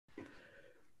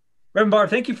Reverend Barber,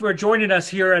 thank you for joining us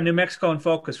here on New Mexico in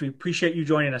Focus. We appreciate you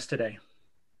joining us today.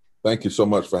 Thank you so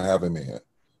much for having me.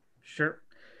 Sure.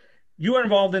 You are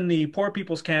involved in the Poor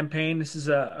People's Campaign. This is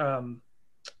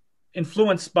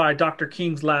influenced by Dr.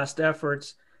 King's last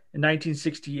efforts in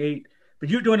 1968, but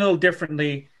you're doing it a little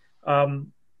differently,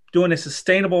 doing a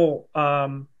sustainable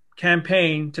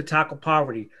campaign to tackle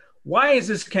poverty. Why is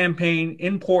this campaign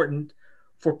important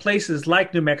for places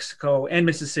like New Mexico and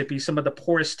Mississippi, some of the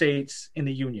poorest states in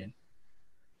the Union?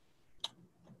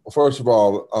 First of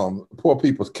all, Poor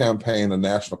People's Campaign, a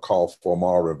national call for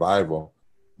moral revival,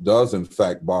 does in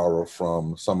fact borrow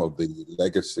from some of the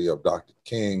legacy of Dr.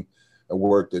 King and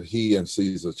work that he and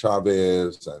Cesar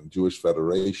Chavez and Jewish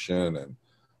Federation and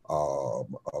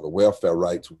the welfare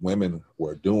rights women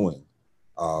were doing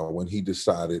when he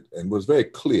decided and was very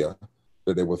clear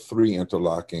that there were three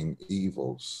interlocking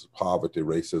evils: poverty,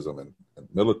 racism, and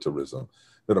militarism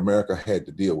that America had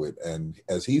to deal with. And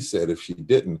as he said, if she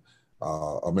didn't,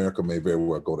 America may very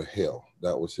well go to hell.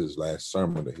 That was his last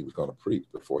sermon that he was going to preach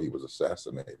before he was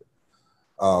assassinated.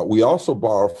 We also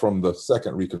borrow from the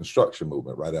second Reconstruction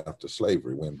movement right after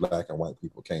slavery, when black and white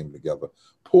people came together,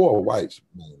 poor whites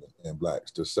and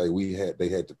blacks, to say they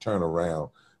had to turn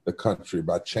around the country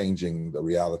by changing the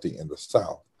reality in the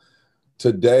South.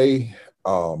 Today,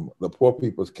 the Poor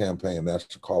People's Campaign, that's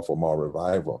the call for moral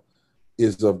revival,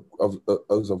 is of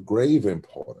grave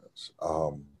importance.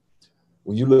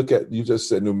 When you look at, you just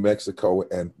said New Mexico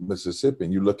and Mississippi,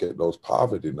 and you look at those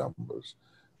poverty numbers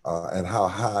and how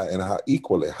high and how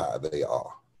equally high they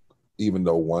are, even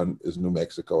though one is New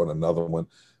Mexico and another one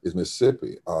is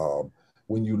Mississippi.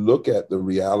 When you look at the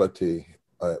reality,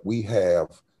 we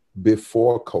have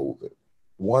before COVID,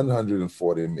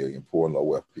 140 million poor and low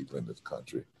wealth people in this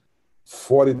country,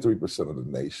 43% of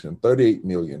the nation, 38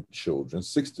 million children,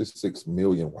 66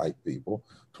 million white people,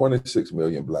 26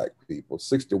 million black people,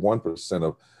 61%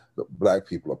 of the black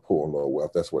people are poor and low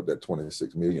wealth. That's what that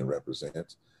 26 million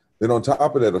represents. Then on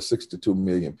top of that are 62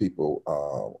 million people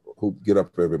who get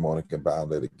up every morning, can buy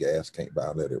unleaded gas, can't buy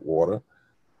unleaded water.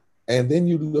 And then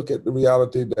you look at the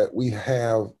reality that we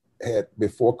have had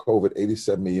before COVID,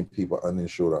 87 million people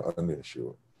uninsured or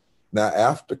underinsured. Now,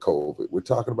 after COVID, we're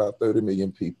talking about 30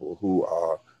 million people who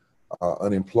are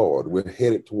unemployed. We're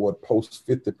headed toward post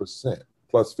 50%,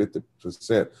 plus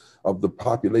 50% of the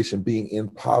population being in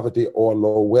poverty or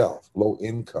low wealth, low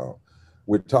income.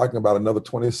 We're talking about another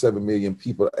 27 million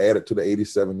people added to the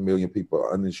 87 million people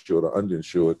uninsured or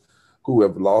underinsured who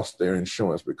have lost their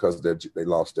insurance because they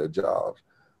lost their jobs.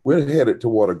 We're headed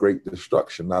toward a great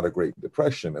destruction, not a great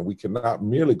depression. And we cannot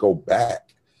merely go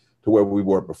back to where we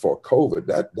were before COVID.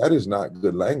 That is not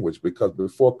good language, because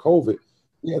before COVID,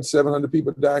 we had 700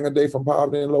 people dying a day from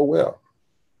poverty and low wealth.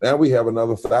 Now we have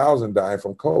another 1,000 dying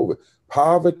from COVID.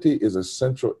 Poverty is a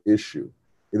central issue.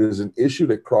 It is an issue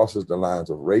that crosses the lines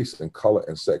of race and color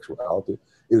and sexuality.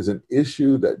 It is an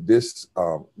issue that this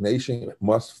nation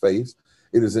must face.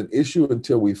 It is an issue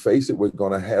until we face it. We're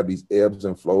going to have these ebbs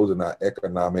and flows in our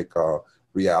economic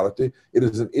reality. It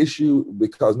is an issue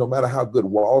because no matter how good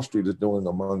Wall Street is doing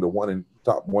among the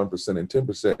top 1% and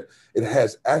 10%, it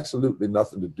has absolutely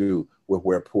nothing to do with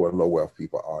where poor and low wealth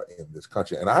people are in this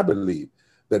country. And I believe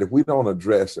that if we don't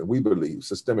address, and we believe,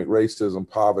 systemic racism,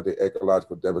 poverty,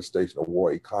 ecological devastation, a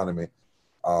war economy,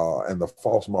 and the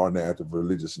false moral narrative of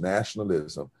religious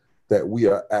nationalism, that we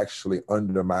are actually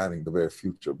undermining the very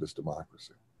future of this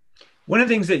democracy. One of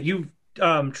the things that you've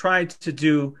tried to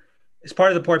do as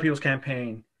part of the Poor People's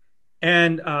Campaign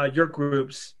and your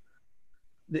groups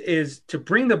is to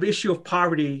bring the issue of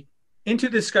poverty into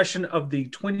discussion of the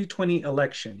 2020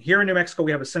 election. Here in New Mexico,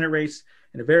 we have a Senate race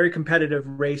and a very competitive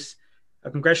race, a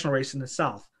congressional race in the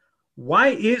South. Why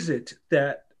is it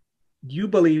that you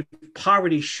believe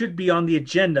poverty should be on the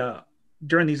agenda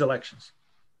during these elections?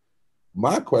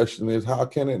 My question is, how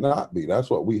can it not be?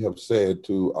 That's what we have said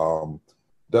to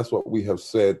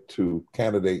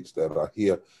candidates that are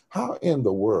here. How in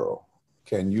the world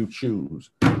can you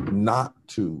choose not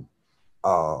to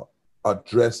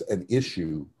address an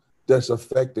issue that's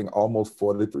affecting almost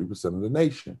 43% of the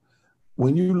nation?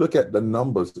 When you look at the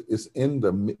numbers, it's in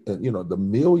the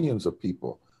millions of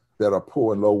people that are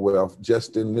poor and low wealth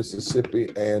just in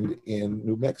Mississippi and in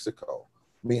New Mexico.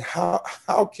 I mean,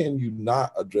 how can you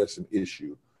not address an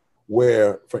issue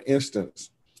where, for instance,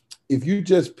 if you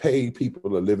just paid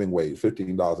people a living wage,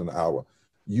 $15 an hour,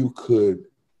 you could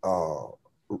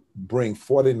bring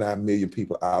 49 million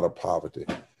people out of poverty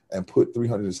and put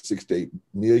 $368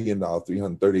 million,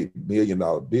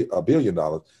 $338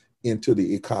 billion into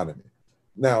the economy.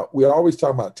 Now, we always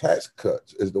talk about tax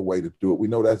cuts as the way to do it. We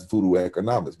know that's voodoo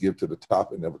economics, give to the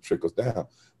top and never trickles down.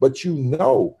 But you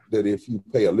know that if you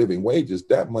pay a living wages,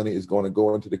 that money is going to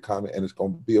go into the economy and it's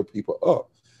going to build people up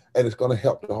and it's going to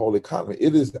help the whole economy.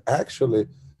 It is actually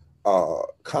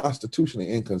constitutionally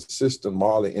inconsistent,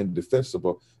 morally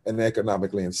indefensible, and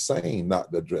economically insane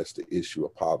not to address the issue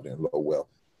of poverty and low wealth.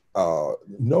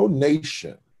 No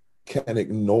nation can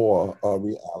ignore a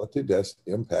reality that's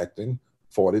impacting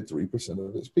 43%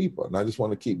 of its people. And I just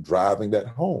want to keep driving that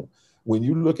home. When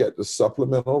you look at the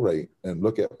supplemental rate and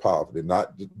look at poverty,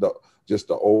 not just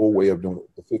the old way of doing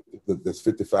it, this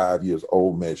 55 years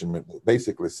old measurement that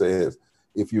basically says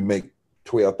if you make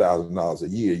 $12,000 a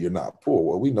year, you're not poor.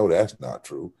 Well, we know that's not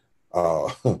true.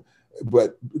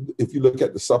 But if you look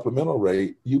at the supplemental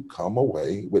rate, you come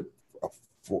away with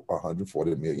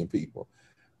 140 million people.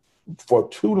 For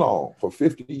too long, for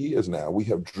 50 years now, we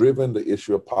have driven the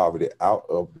issue of poverty out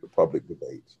of the public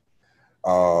debates.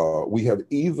 We have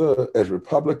either, as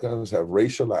Republicans, have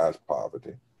racialized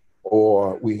poverty,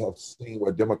 or we have seen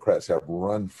where Democrats have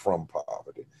run from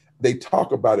poverty. They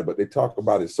talk about it, but they talk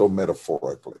about it so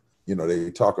metaphorically. You know, they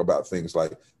talk about things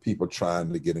like people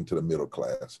trying to get into the middle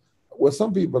class. Well,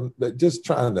 some people are just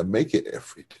trying to make it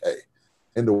every day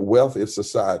in the wealthiest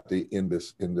society in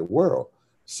the world.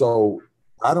 So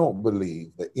I don't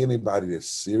believe that anybody that's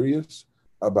serious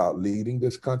about leading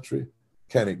this country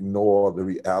can ignore the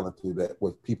reality that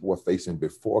what people were facing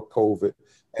before COVID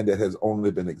and that has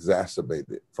only been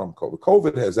exacerbated from COVID.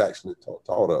 COVID has actually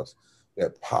taught us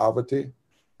that poverty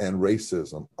and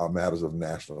racism are matters of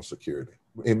national security.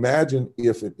 Imagine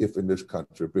if in this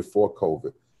country before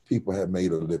COVID, people had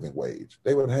made a living wage.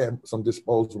 They would have some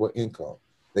disposable income.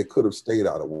 They could have stayed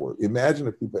out of work. Imagine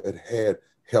if people had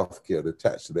health care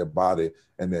attached to their body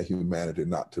and their humanity,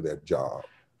 not to their job.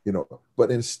 You know,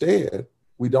 but instead,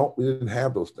 we didn't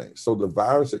have those things. So the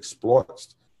virus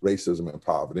exploits racism and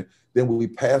poverty. Then when we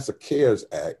pass a CARES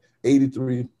Act,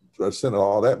 83% of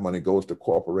all that money goes to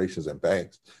corporations and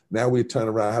banks. Now we turn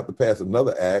around and have to pass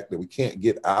another act that we can't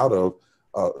get out of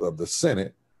the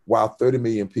Senate, while 30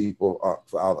 million people are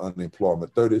out of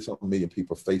unemployment, 30-something million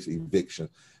people face eviction.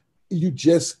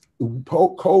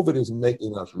 COVID is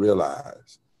making us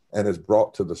realize and has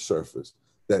brought to the surface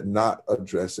that not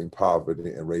addressing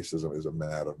poverty and racism is a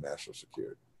matter of national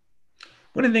security.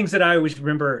 One of the things that I always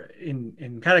remember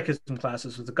in catechism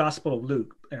classes was the Gospel of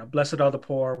Luke. You know, blessed are the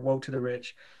poor, woe to the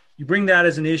rich. You bring that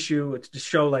as an issue to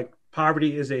show like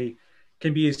poverty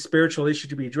can be a spiritual issue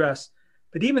to be addressed.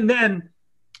 But even then,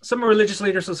 some religious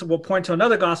leaders will point to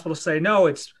another gospel to say, no,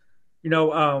 it's,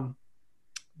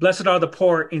 blessed are the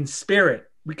poor in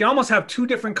spirit. We can almost have two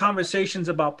different conversations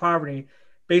about poverty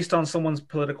based on someone's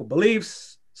political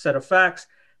beliefs, set of facts.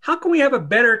 How can we have a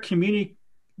better community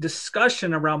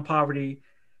discussion around poverty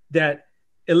that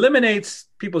eliminates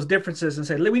people's differences and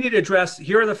say, we need to address,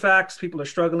 here are the facts, people are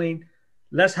struggling,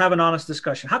 let's have an honest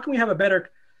discussion. How can we have a better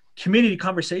community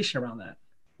conversation around that?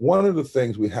 One of the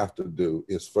things we have to do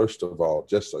is, first of all,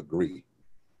 just agree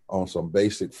on some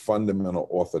basic fundamental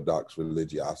orthodox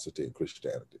religiosity in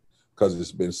Christianity, because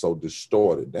it's been so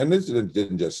distorted. And this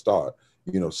didn't just start.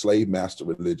 Slave master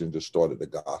religion distorted the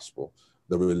gospel.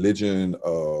 The religion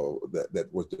that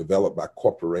was developed by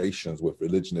corporations with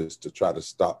religionists to try to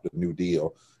stop the New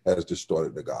Deal has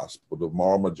distorted the gospel. The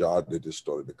moral majority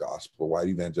distorted the gospel. White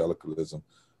evangelicalism,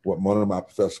 what one of my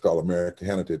professors call American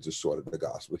heritage, distorted the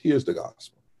gospel. Here's the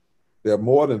gospel. There are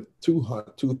more than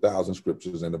 2,000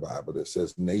 scriptures in the Bible that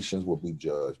says nations will be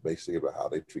judged basically by how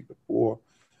they treat the poor,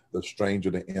 the stranger,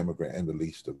 the immigrant, and the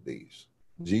least of these.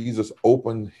 Jesus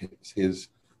opened his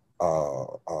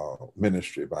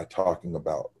ministry by talking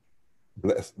about,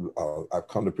 I've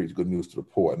come to preach good news to the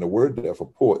poor. And the word there for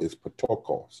poor is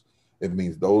patokos. It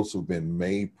means those who've been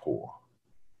made poor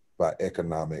by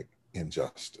economic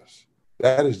injustice.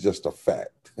 That is just a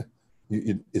fact.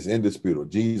 It's indisputable.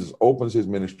 Jesus opens his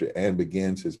ministry and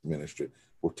begins his ministry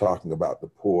with talking about the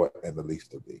poor and the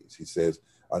least of these. He says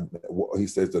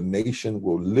the nation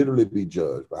will literally be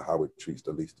judged by how it treats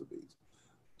the least of these.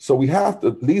 So we have to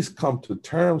at least come to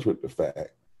terms with the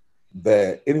fact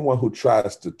that anyone who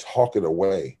tries to talk it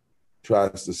away,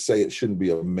 tries to say it shouldn't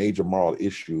be a major moral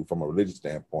issue from a religious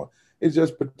standpoint, is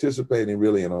just participating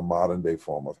really in a modern day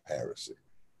form of heresy.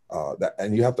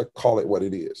 And you have to call it what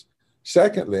it is.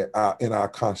 Secondly, in our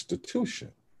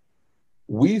Constitution,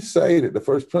 we say that the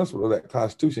first principle of that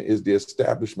Constitution is the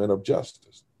establishment of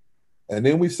justice. And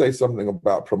then we say something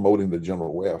about promoting the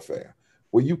general welfare.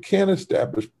 Well, you can't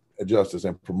establish justice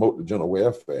and promote the general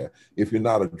welfare if you're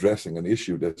not addressing an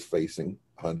issue that's facing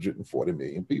 140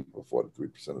 million people,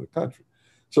 43% of the country.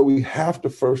 So we have to,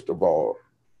 first of all,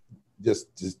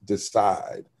 just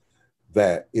decide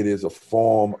that it is a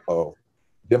form of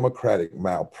democratic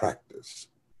malpractice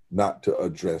not to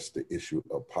address the issue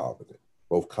of poverty,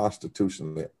 both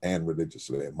constitutionally and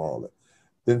religiously and morally.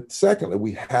 Then secondly,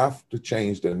 we have to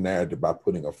change the narrative by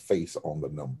putting a face on the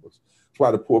numbers. That's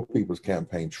why the Poor People's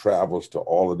Campaign travels to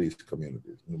all of these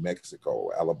communities, New Mexico,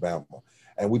 Alabama,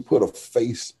 and we put a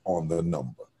face on the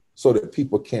number so that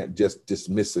people can't just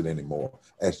dismiss it anymore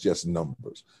as just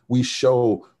numbers. We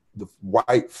show the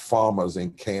white farmers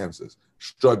in Kansas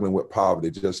struggling with poverty,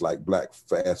 just like Black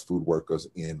fast food workers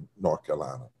in North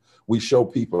Carolina. We show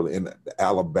people in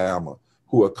Alabama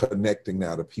who are connecting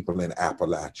now to people in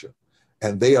Appalachia,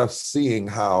 and they are seeing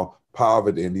how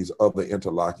poverty and these other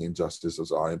interlocking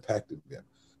injustices are impacting them.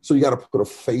 So you got to put a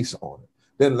face on it.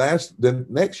 Then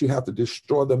next you have to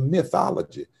destroy the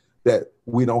mythology that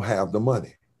we don't have the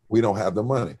money. We don't have the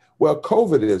money. Well,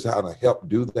 COVID is how to help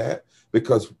do that,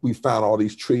 because we found all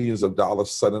these trillions of dollars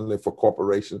suddenly for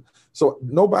corporations. So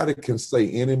nobody can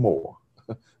say anymore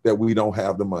that we don't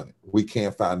have the money. We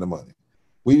can't find the money.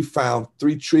 We found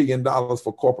 $3 trillion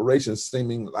for corporations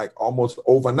seeming like almost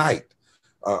overnight.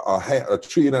 $1.5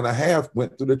 trillion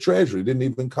went through the Treasury, didn't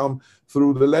even come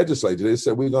through the legislature. They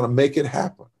said, we're going to make it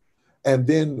happen. And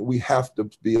then we have to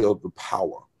build the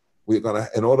power. We're going to,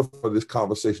 in order for this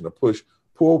conversation to push,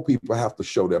 poor people have to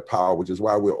show their power, which is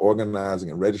why we're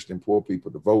organizing and registering poor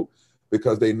people to vote,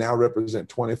 because they now represent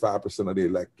 25% of the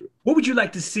electorate. What would you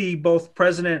like to see both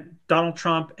President Donald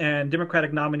Trump and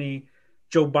Democratic nominee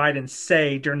Joe Biden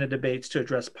say during the debates to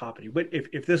address poverty?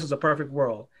 If this was a perfect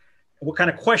world, what kind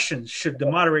of questions should the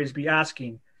moderators be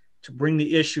asking to bring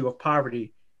the issue of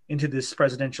poverty into this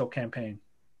presidential campaign?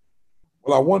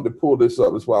 Well, I wanted to pull this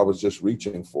up. That's why I was just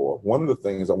reaching for. One of the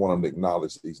things I want them to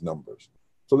acknowledge these numbers.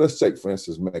 So let's take, for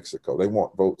instance, Mexico. They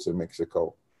want votes in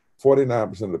Mexico.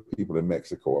 49% of the people in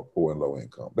Mexico are poor and low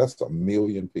income. That's 1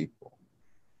 million people.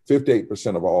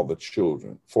 58% of all the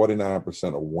children,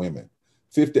 49% of women,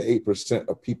 58%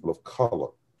 of people of color,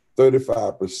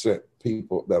 35%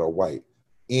 people that are white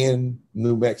in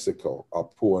New Mexico are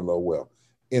poor and low wealth.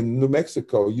 In New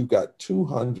Mexico, you got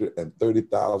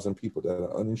 230,000 people that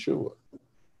are uninsured.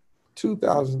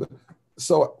 2,000.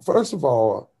 So first of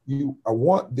all, I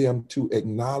want them to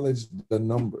acknowledge the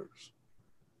numbers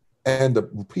and the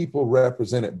people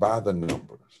represented by the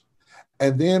numbers.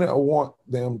 And then I want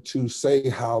them to say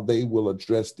how they will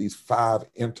address these 5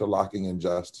 interlocking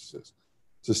injustices: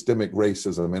 systemic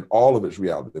racism and all of its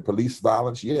reality, police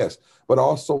violence, yes, but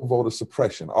also voter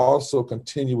suppression, also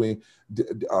continuing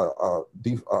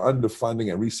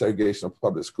underfunding and resegregation of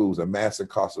public schools and mass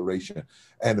incarceration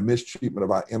and the mistreatment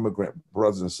of our immigrant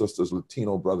brothers and sisters,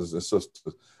 Latino brothers and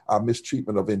sisters, our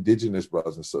mistreatment of indigenous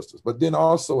brothers and sisters, but then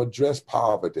also address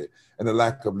poverty and the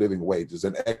lack of living wages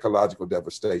and ecological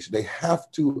devastation. They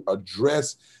have to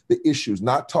address the issues,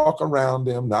 not talk around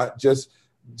them, not just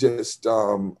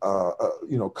come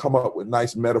up with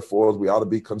nice metaphors. We ought to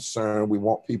be concerned. We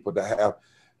want people to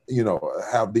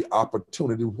have the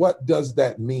opportunity. What does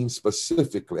that mean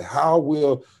specifically? How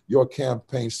will your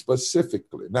campaign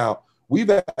specifically? Now, we've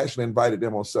actually invited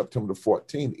them on September the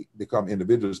 14th, become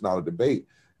individuals, not a debate,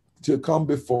 to come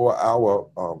before our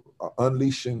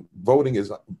Unleashing Voting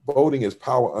is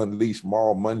Power Unleashed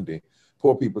Moral Monday.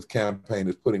 Poor People's Campaign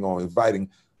is putting on, inviting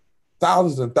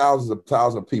thousands and thousands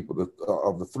of people,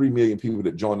 of the 3 million people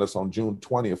that joined us on June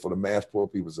 20th for the Mass Poor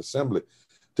People's Assembly,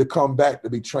 to come back to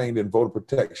be trained in voter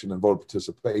protection and voter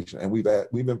participation. And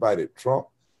we've invited Trump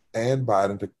and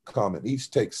Biden to come and each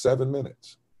take 7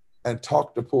 minutes and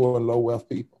talk to poor and low wealth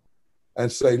people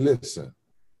and say, listen,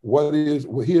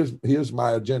 here's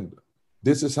my agenda.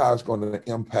 This is how it's going to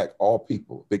impact all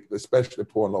people, especially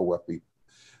poor and low wealth people.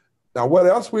 Now, what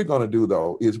else we're going to do,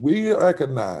 though, is we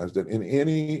recognize that in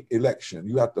any election,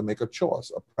 you have to make a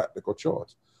choice, a practical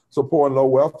choice. So poor and low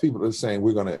wealth people are saying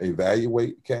we're going to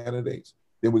evaluate candidates.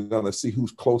 Then we're going to see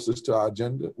who's closest to our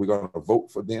agenda. We're going to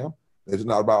vote for them. It's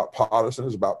not about partisan,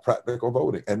 it's about practical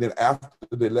voting. And then after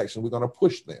the election, we're going to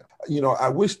push them. I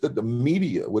wish that the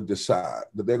media would decide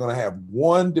that they're going to have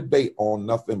one debate on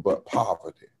nothing but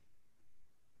poverty,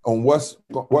 on what's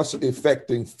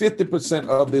affecting 50%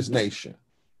 of this nation.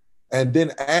 And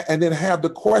then have the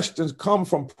questions come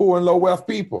from poor and low wealth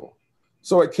people.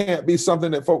 So it can't be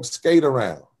something that folks skate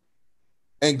around,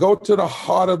 and go to the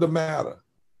heart of the matter.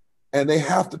 And they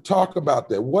have to talk about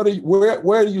that.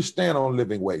 Where do you stand on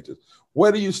living wages?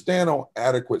 Where do you stand on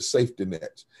adequate safety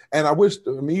nets? And I wish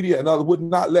the media and others would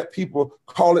not let people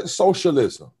call it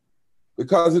socialism,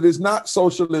 because it is not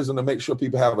socialism to make sure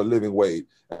people have a living wage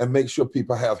and make sure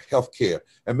people have health care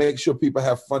and make sure people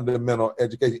have fundamental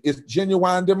education. It's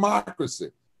genuine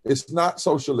democracy. It's not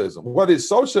socialism. What is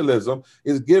socialism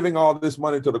is giving all this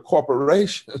money to the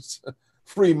corporations,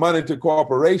 free money to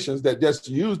corporations that just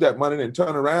use that money and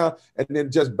turn around and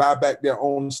then just buy back their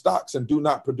own stocks and do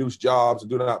not produce jobs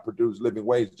and do not produce living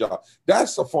wage jobs.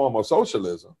 That's a form of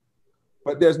socialism.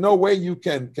 But there's no way you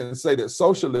can say that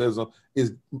socialism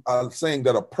is saying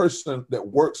that a person that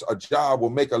works a job will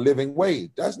make a living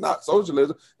wage. That's not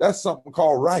socialism. That's something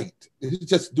called right. It's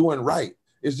just doing right.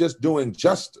 It's just doing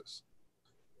justice.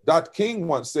 Dr. King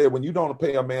once said, when you don't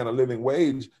pay a man a living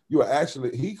wage, you are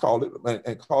actually, he called it,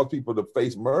 and caused people to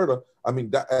face murder,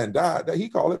 and die, that he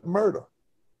called it murder.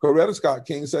 Coretta Scott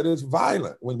King said it's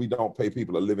violent when we don't pay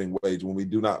people a living wage, when we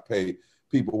do not pay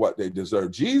people what they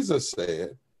deserve. Jesus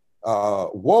said,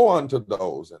 woe unto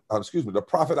those, the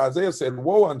prophet Isaiah said,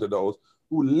 woe unto those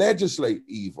who legislate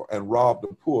evil and rob the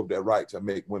poor of their rights and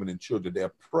make women and children their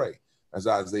prey, as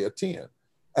Isaiah 10.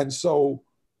 And so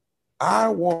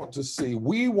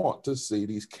we want to see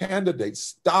these candidates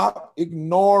stop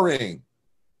ignoring,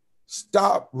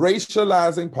 stop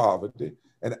racializing poverty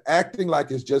and acting like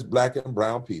it's just Black and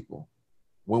brown people,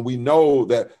 when we know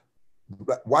that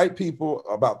white people,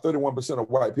 about 31% of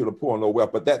white people are poor and low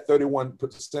wealth, but that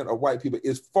 31% of white people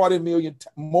is 40 million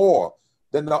more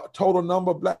than the total number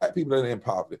of Black people that are in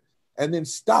poverty. And then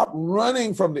stop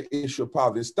running from the issue of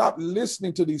poverty. Stop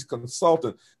listening to these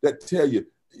consultants that tell you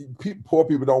poor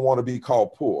people don't want to be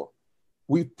called poor.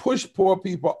 We've pushed poor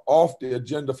people off the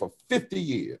agenda for 50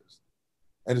 years,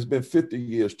 and it's been 50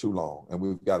 years too long, and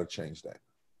we've got to change that.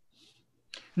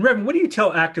 And Reverend, what do you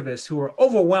tell activists who are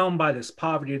overwhelmed by this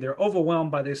poverty, they're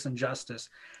overwhelmed by this injustice?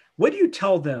 What do you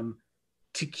tell them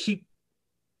to keep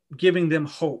giving them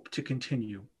hope to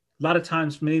continue? A lot of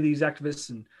times, many of these activists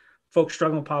and folks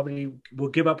struggling with poverty will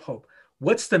give up hope.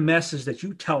 What's the message that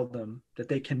you tell them that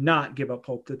they cannot give up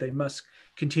hope, that they must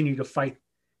continue to fight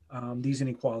these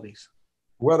inequalities?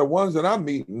 Well, the ones that I'm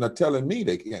meeting are telling me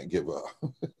they can't give up.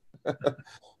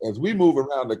 As we move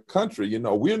around the country,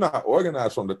 we're not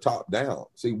organized from the top down.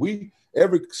 See,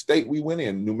 every state we went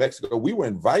in, New Mexico, we were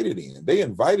invited in. They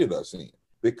invited us in,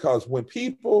 because when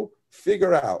people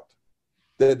figure out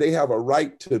that they have a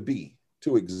right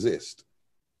to exist,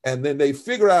 and then they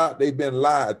figure out they've been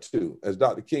lied to, as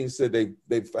Dr. King said, they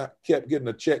kept getting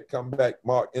a check come back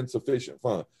marked insufficient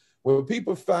fund. When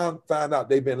people find out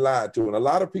they've been lied to, and a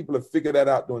lot of people have figured that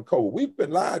out during COVID, we've been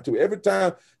lied to. Every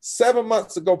time, 7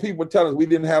 months ago, people were telling us we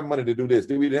didn't have money to do this,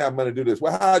 we didn't have money to do this.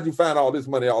 Well, how'd you find all this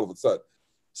money all of a sudden?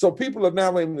 So people are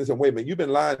now saying, wait a minute, you've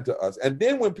been lying to us. And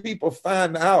then when people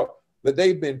find out that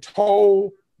they've been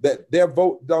told that their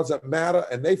vote doesn't matter,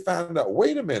 and they find out,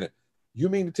 wait a minute, you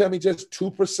mean to tell me just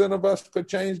 2% of us could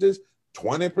change this?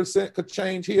 20% could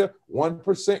change here?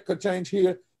 1% could change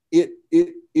here?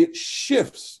 It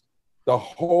shifts the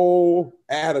whole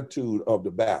attitude of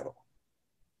the battle.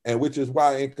 And which is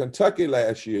why in Kentucky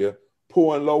last year,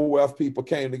 poor and low wealth people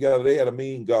came together. They had a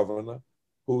mean governor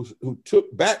who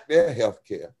took back their health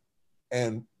care,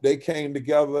 and they came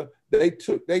together.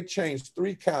 They changed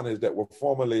 3 counties that were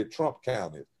formerly Trump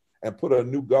counties and put a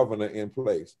new governor in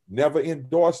place. Never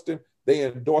endorsed him. They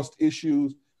endorsed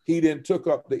issues. He then took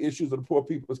up the issues of the Poor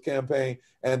People's Campaign.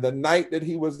 And the night that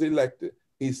he was elected,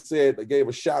 he gave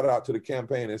a shout out to the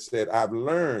campaign and said, I've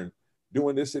learned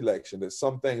during this election that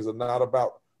some things are not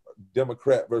about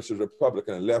Democrat versus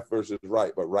Republican and left versus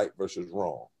right, but right versus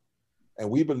wrong. And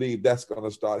we believe that's going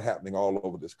to start happening all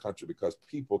over this country, because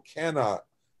people cannot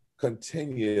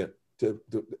continue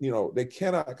they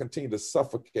cannot continue to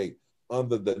suffocate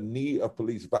under the knee of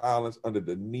police violence, under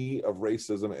the knee of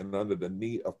racism, and under the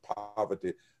knee of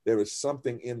poverty. There is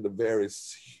something in the very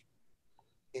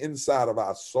inside of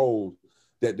our souls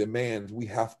that demands we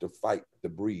have to fight to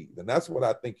breathe. And that's what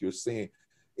I think you're seeing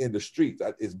in the streets.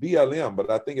 It's BLM, but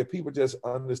I think if people just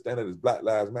understand it as Black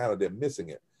Lives Matter, they're missing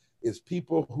it. It's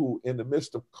people who, in the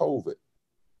midst of COVID,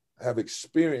 have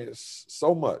experienced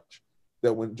so much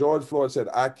that when George Floyd said,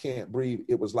 I can't breathe,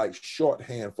 it was like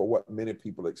shorthand for what many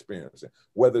people are experiencing.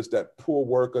 Whether it's that poor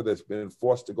worker that's been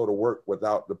forced to go to work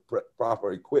without the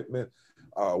proper equipment,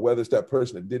 whether it's that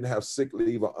person that didn't have sick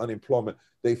leave or unemployment,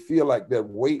 they feel like the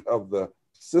weight of the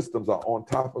systems are on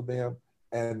top of them.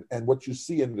 And what you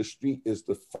see in the street is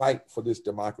the fight for this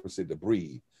democracy to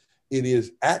breathe. It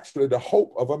is actually the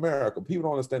hope of America. People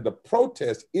don't understand the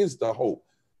protest is the hope.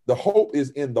 The hope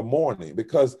is in the morning,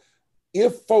 because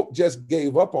if folk just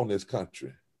gave up on this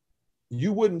country,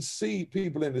 you wouldn't see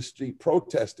people in the street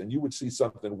protesting. You would see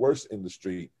something worse in the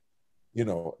street.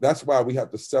 That's why we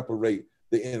have to separate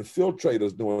the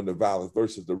infiltrators doing the violence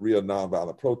versus the real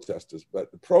nonviolent protesters.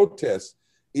 But the protest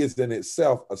is in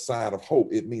itself a sign of hope.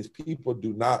 It means people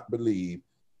do not believe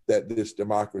that this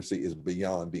democracy is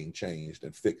beyond being changed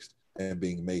and fixed and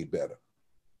being made better.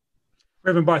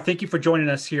 Reverend Barr, thank you for joining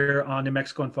us here on New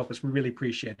Mexico in Focus. We really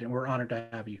appreciate it, and we're honored to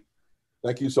have you.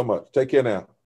 Thank you so much. Take care now.